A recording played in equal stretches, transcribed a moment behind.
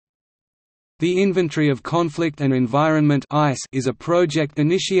The Inventory of Conflict and Environment is a project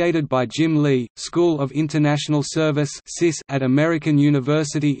initiated by Jim Lee, School of International Service at American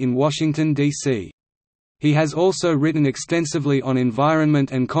University in Washington, D.C. He has also written extensively on environment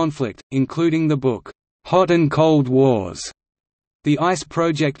and conflict, including the book, "Hot and Cold Wars." The ICE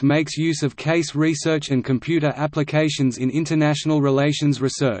project makes use of case research and computer applications in international relations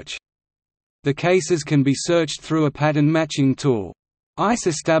research. The cases can be searched through a pattern matching tool. ICE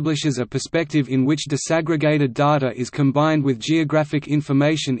establishes a perspective in which disaggregated data is combined with geographic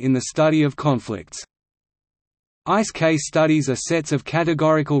information in the study of conflicts. ICE case studies are sets of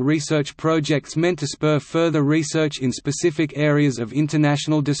categorical research projects meant to spur further research in specific areas of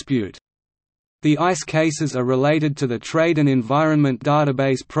international dispute. The ICE cases are related to the Trade and Environment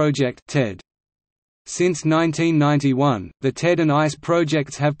Database Project (TED). Since 1991, the TED and ICE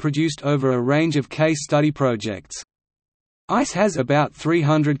projects have produced over a range of case study projects. ICE has about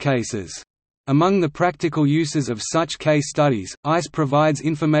 300 cases. Among the practical uses of such case studies, ICE provides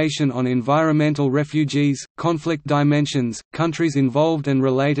information on environmental refugees, conflict dimensions, countries involved and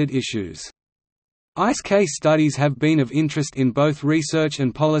related issues. ICE case studies have been of interest in both research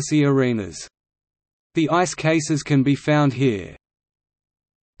and policy arenas. The ICE cases can be found here.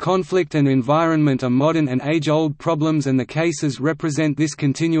 Conflict and environment are modern and age-old problems, and the cases represent this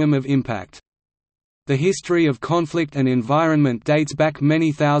continuum of impact. The history of conflict and environment dates back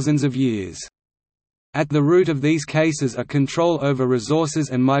many thousands of years. At the root of these cases are control over resources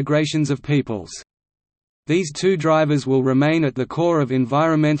and migrations of peoples. These two drivers will remain at the core of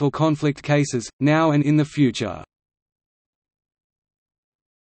environmental conflict cases, now and in the future.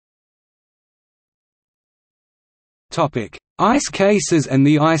 ICE cases and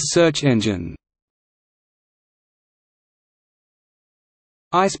the ICE search engine.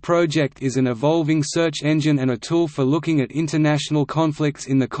 ICE Project is an evolving search engine and a tool for looking at international conflicts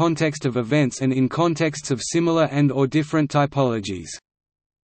in the context of events and in contexts of similar and/or different typologies.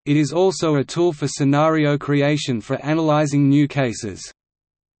 It is also a tool for scenario creation for analyzing new cases.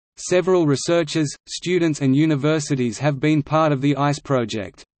 Several researchers, students and universities have been part of the ICE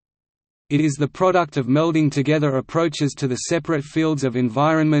project. It is the product of melding together approaches to the separate fields of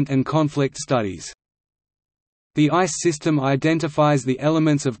environment and conflict studies. The ICE system identifies the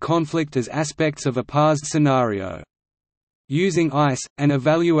elements of conflict as aspects of a parsed scenario. Using ICE, an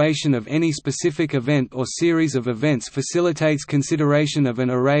evaluation of any specific event or series of events facilitates consideration of an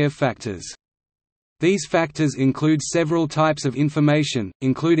array of factors. These factors include several types of information,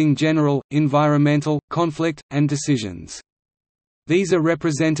 including general, environmental, conflict, and decisions. These are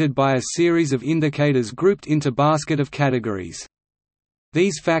represented by a series of indicators grouped into basket of categories.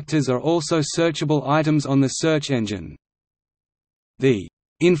 These factors are also searchable items on the search engine. The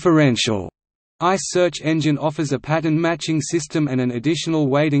inferential ICE search engine offers a pattern matching system and an additional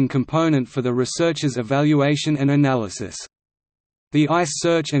weighting component for the researcher's evaluation and analysis. The ICE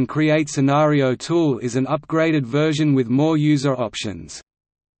Search and Create Scenario tool is an upgraded version with more user options.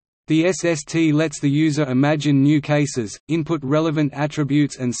 The SST lets the user imagine new cases, input relevant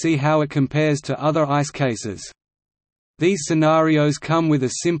attributes and see how it compares to other ICE cases. These scenarios come with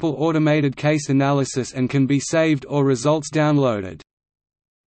a simple automated case analysis and can be saved or results downloaded.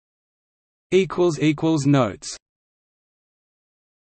 Notes